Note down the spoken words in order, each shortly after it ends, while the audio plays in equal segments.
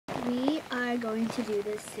we are going to do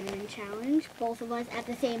this cinnamon challenge, both of us at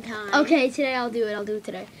the same time. Okay, today I'll do it. I'll do it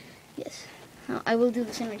today. Yes. I will do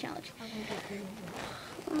the cinnamon challenge.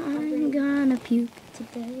 I'm gonna puke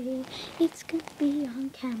today. It's gonna be on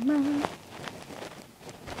camera.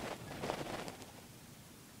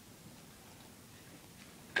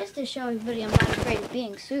 Just to show everybody I'm not afraid of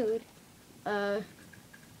being sued.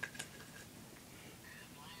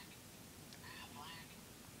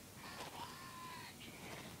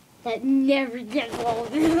 That never gets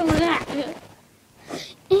old. In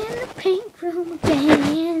the pink room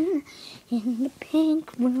again. In the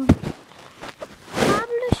pink room.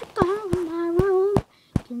 Probably should go in my room.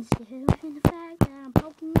 Considering the fact that I'm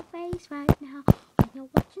poking your face right now. When you're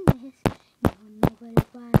watching this, nobody's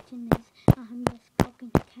watching this. I'm just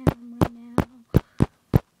poking the camera now.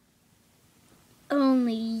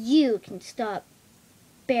 Only you can stop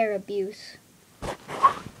bear abuse.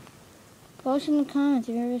 Post in the comments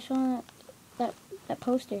if you ever saw that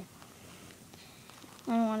poster.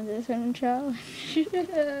 I don't want to do this one challenge.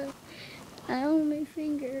 I own my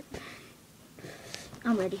finger.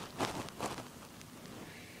 I'm ready.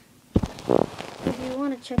 If you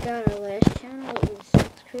want to check out our last channel, it was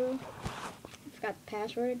Sex Crew. I forgot the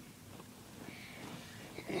password.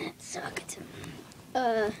 And that sucked.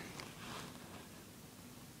 But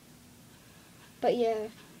yeah,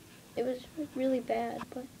 it was really bad,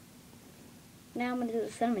 but now I'm going to do the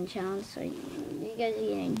cinnamon challenge, so you guys are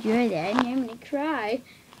going to enjoy that, and I'm going to cry.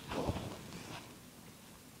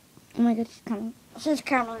 Oh my god, it's just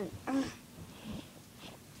caramel.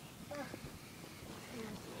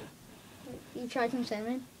 You tried some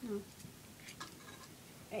cinnamon? No.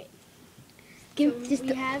 Alright. We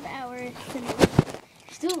have our cinnamon.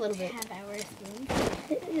 Just do a little bit. We have our spoon.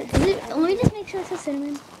 Let me just make sure it says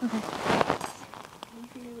cinnamon. Okay.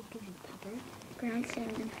 Ground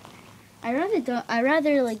cinnamon. I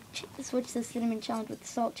rather like switch the cinnamon challenge with the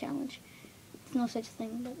salt challenge. There's no such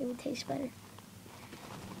thing, but it would taste better.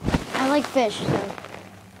 I like fish, so it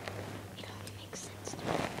only makes sense to me.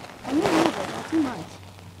 I'm gonna leave it, not too much.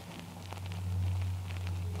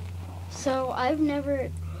 So I've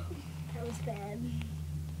never. That was bad.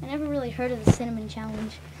 I never really heard of the cinnamon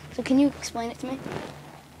challenge. So can you explain it to me?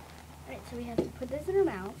 Alright, so we have to put this in our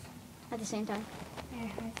mouth At the same time. and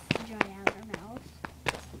it has to dry out our mouth.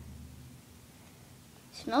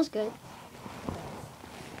 Smells good.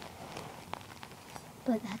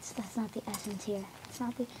 But that's not the essence here. It's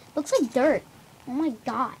not the. Looks like dirt. Oh my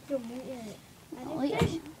god. Don't eat it. Oh, yeah.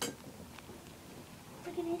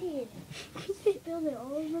 Like an idiot. Spilled it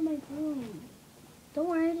all over my room. Don't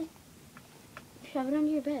worry. Shove it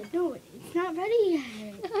under your bed. No, it's not ready yet.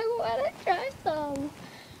 I want to try some.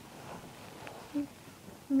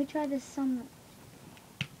 Let me try this some.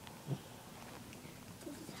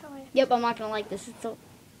 This is how I. Yep, I'm not gonna like this. It's so.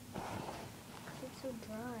 It's so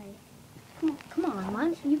dry. Come on,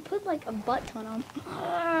 man. You put like a butt ton on.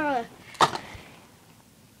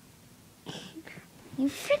 You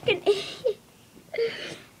freaking idiot.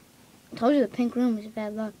 I told you the pink room was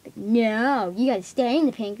bad luck. But no, you gotta stay in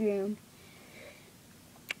the pink room.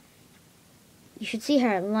 You should see her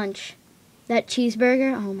at lunch. That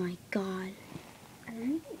cheeseburger, oh my god. I don't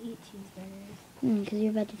even eat cheeseburgers. Because you're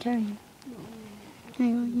a vegetarian. No.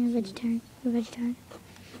 You're a vegetarian. You're a vegetarian.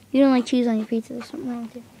 You don't like cheese on your pizza. There's something wrong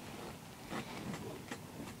with you.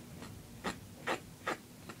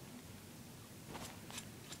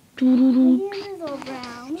 My hand is all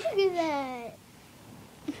brown. Look at that.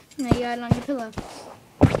 Now you got it on your pillow.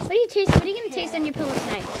 What are you gonna taste on your pillow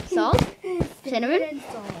tonight? Salt? Cinnamon? And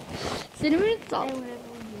salt. Cinnamon and salt. And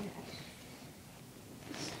whatever we do next.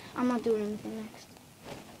 I'm not doing anything next.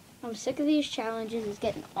 I'm sick of these challenges. It's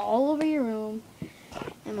getting all over your room.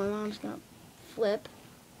 And my mom's gonna flip.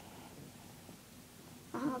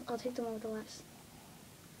 I'll take the one with the less.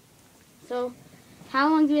 So, how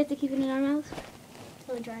long do we have to keep it in our mouth?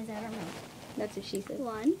 Till it dries out our mouth. That's what she said.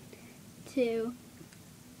 1, 2.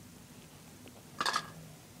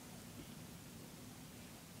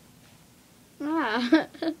 Ah.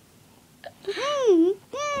 Oh,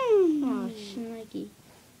 shnikey.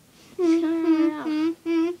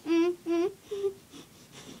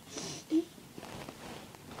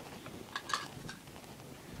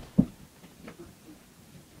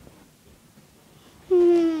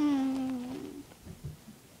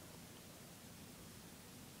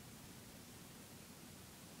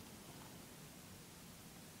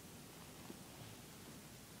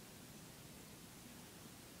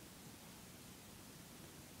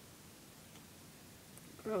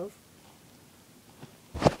 Gross.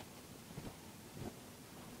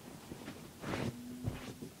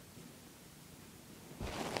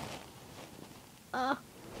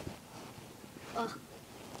 Ugh.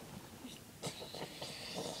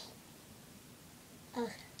 Ugh.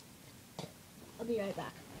 I'll be right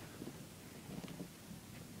back.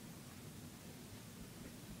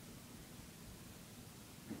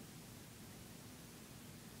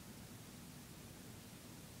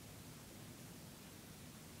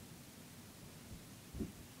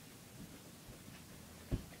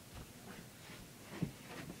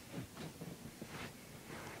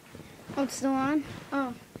 Oh, it's still on?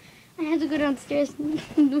 Oh, I had to go downstairs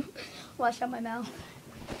and wash out my mouth.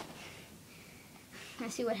 I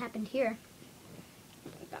see what happened here.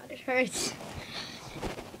 Oh my God, it hurts.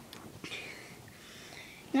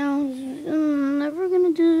 Now, I'm never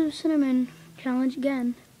gonna do the cinnamon challenge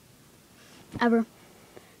again. Ever.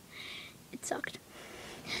 It sucked.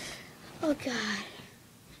 Oh God.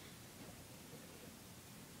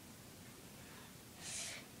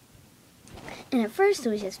 And at first it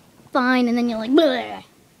was just fine, and then you're like, bleh.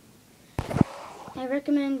 I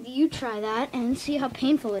recommend you try that and see how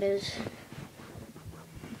painful it is.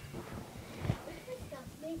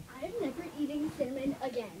 Disgusting. I am never eating cinnamon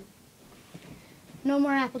again. No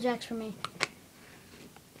more Apple Jacks for me.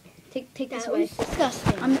 Take this That away. was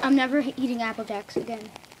disgusting. I'm never eating Apple Jacks again.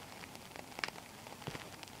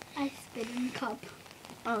 I spit in the cup.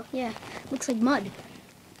 Oh yeah, looks like mud.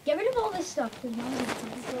 Get rid of all this stuff, because mine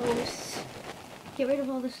is gross. Get rid of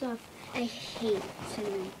all this stuff. I hate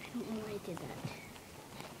cinnamon. I don't know why I did that.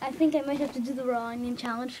 I think I might have to do the raw onion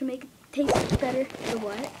challenge to make it taste better. The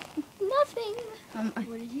what? Nothing.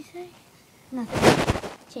 What did you say?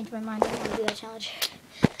 Nothing. Changed my mind. I don't want to do that challenge.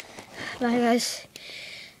 Bye, guys.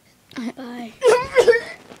 Bye.